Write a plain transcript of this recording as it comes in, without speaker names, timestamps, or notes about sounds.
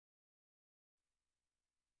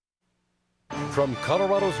From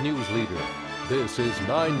Colorado's news leader, this is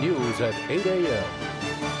 9 News at 8 a.m.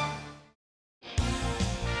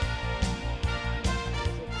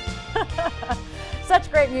 Such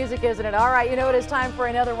great music, isn't it? All right, you know it is time for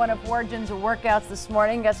another one of Origins workouts this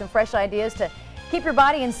morning. Got some fresh ideas to keep your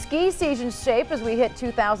body in ski season shape as we hit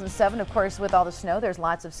 2007. Of course, with all the snow, there's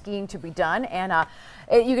lots of skiing to be done. And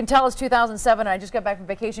you can tell it's 2007. I just got back from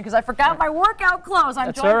vacation because I forgot my workout clothes.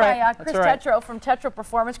 I'm joined by Chris Tetro from Tetro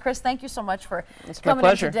Performance. Chris, thank you so much for coming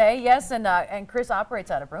in today. Yes, and Chris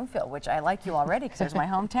operates out of Broomfield, which I like you already because it's my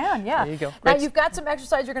hometown. Yeah. There you go. Now, you've got some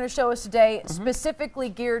exercise you're going to show us today specifically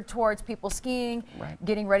geared towards people skiing,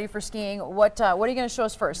 getting ready for skiing. What are you going to show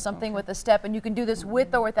us first? Something with a step, and you can do this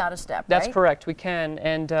with or without a step, That's correct. We can.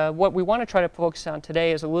 And what we want to try to focus on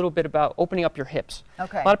today is a little bit about opening up your hips.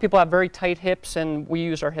 Okay. A lot of people have very tight hips, and we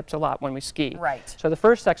use our hips a lot when we ski. Right. So the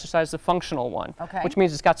first exercise is the functional one, which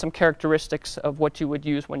means it's got some characteristics of what you would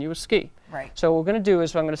use when you would ski. Right. So what we're going to do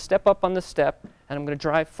is I'm going to step up on the step, and I'm going to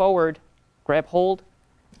drive forward, grab hold,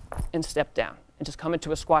 and step down, and just come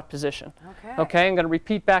into a squat position. Okay, I'm going to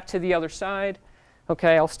repeat back to the other side.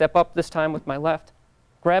 Okay, I'll step up this time with my left,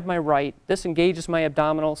 grab my right. This engages my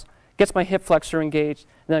abdominals, gets my hip flexor engaged,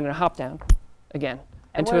 and then I'm going to hop down again.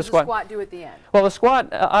 And what does the squat do at the end? Well, the squat,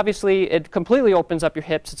 obviously, it completely opens up your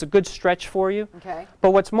hips. It's a good stretch for you. Okay.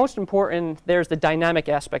 But what's most important, there's the dynamic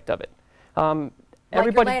aspect of it. Like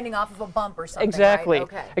you're landing off of a bump or something, Exactly. right?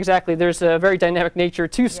 Okay. Exactly. There's a very dynamic nature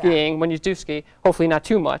to skiing when you do ski. Hopefully not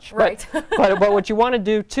too much. Right. But what you want to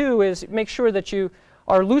do, too, is make sure that you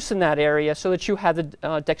are loose in that area so that you have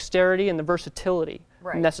the dexterity and the versatility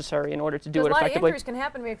necessary in order to do it effectively. A lot of injuries can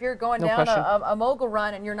happen if you're going down a mogul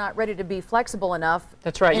run and you're not ready to be flexible enough.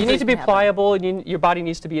 That's right. You need to be pliable, and your body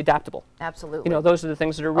needs to be adaptable. Absolutely. You know, those are the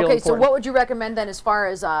things that are really important. Okay, so what would you recommend then as far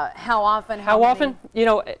as how often? How often? You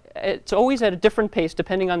know, it's always at a different pace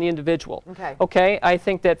depending on the individual. Okay. Okay. I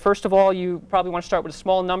think that first of all, you probably want to start with a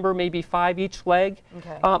small number, maybe 5 each leg.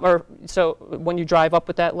 Okay. Or so when you drive up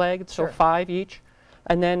with that leg, so 5 each.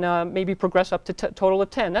 And then maybe progress up to total of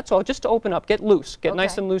 10. That's all, just to open up, get loose, get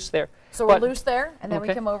nice and loose there. So we're loose there, and then we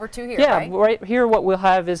come over to here, right here what we'll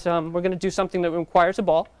have is we're going to do something that requires a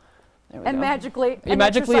ball. There we go.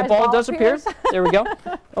 Magically a ball does appear. There we go.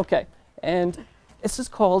 Okay. And this is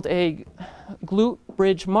called a glute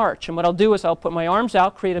bridge march. And what I'll do is I'll put my arms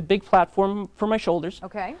out, create a big platform for my shoulders.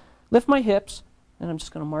 Okay. Lift my hips, and I'm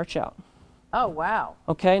just going to march out. Oh, wow.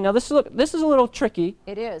 Okay. Now this is a little tricky.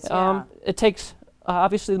 It is, yeah. It takes...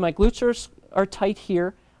 obviously, my glutes are tight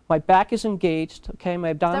here. My back is engaged. Okay,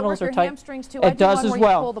 my abdominals are tight. Hamstrings too? It does as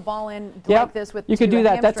well. You pull the ball in like this with you could do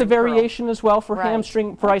that. That's a variation as well for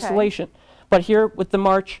hamstring isolation. But here with the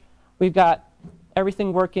march, we've got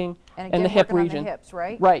everything working in the hip region. On the hips,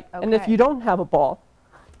 right? Right. Okay. And if you don't have a ball,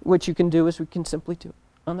 what you can do is we can simply do it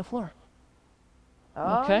on the floor.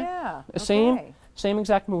 Oh, yeah. Same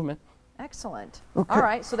exact movement. Excellent. Okay. All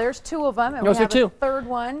right, so there's 2 of them, and those we have are 2. A third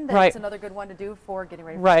one. That's another good one to do for getting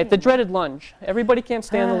ready for skiing. The dreaded lunge. Everybody can't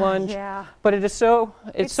stand the lunge, but it is so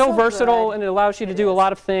so versatile good. And it allows you to do a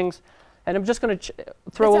lot of things. And I'm just going to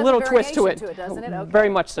throw a little twist to it. Doesn't it? Okay. Very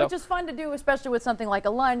much so. Which is fun to do, especially with something like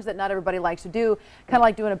a lunge that not everybody likes to do. Kind of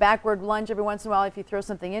like doing a backward lunge every once in a while. If you throw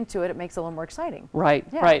something into it, it makes it a little more exciting. Right.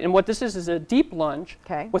 And what this is a deep lunge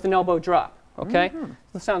with an elbow drop. Okay.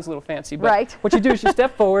 That sounds a little fancy, but what you do is you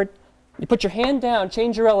step forward. You put your hand down,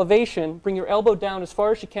 change your elevation, bring your elbow down as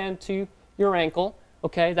far as you can to your ankle.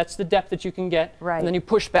 Okay, that's the depth that you can get. And then you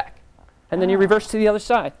push back. And then you reverse to the other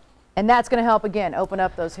side. And that's going to help, again, open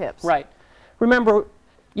up those hips. Right. Remember,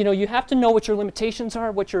 you know, you have to know what your limitations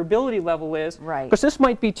are, what your ability level is. Right. Because this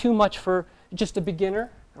might be too much for just a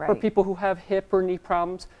beginner, for people who have hip or knee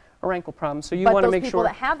problems or ankle problems. So you want to make sure. But those people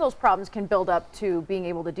that have those problems can build up to being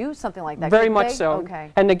able to do something like that. Very much so.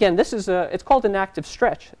 Okay. And again, this is it's called an active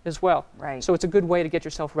stretch as well. Right. So it's a good way to get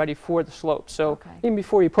yourself ready for the slope. So even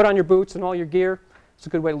before you put on your boots and all your gear, it's a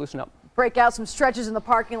good way to loosen up. Break out some stretches in the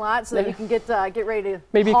parking lot so that you can get ready to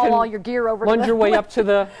maybe haul all your gear over. Lunge your way up to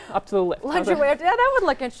the lift. Lunge your way up. Yeah, that would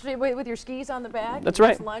look interesting with your skis on the back. That's right.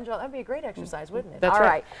 Just lunge. That'd be a great exercise, wouldn't it? That's all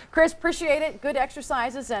right. Chris, appreciate it. Good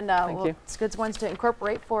exercises, and it's good ones to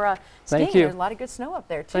incorporate for skiing. Thank you. There's a lot of good snow up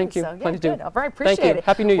there too. Thank you. So, Plenty to do. All right, appreciate it.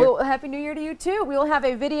 Happy New Year. Well, Happy New Year to you too. We will have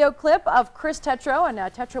a video clip of Chris Tetro and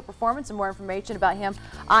Tetro Performance, and more information about him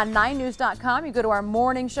on 9news.com. You go to our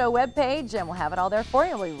morning show webpage, and we'll have it all there for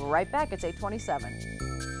you. We'll be right back. It's 8:27.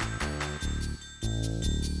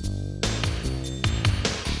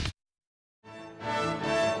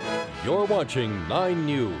 You're watching 9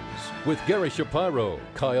 News with Gary Shapiro,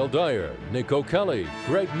 Kyle Dyer, Nick O'Kelly,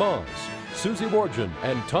 Greg Moss, Susie Wargen,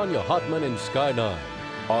 and Tanya Hotman in Sky 9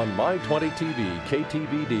 on My 20 TV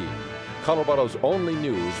KTVD. Colorado's only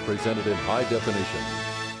news presented in high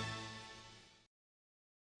definition.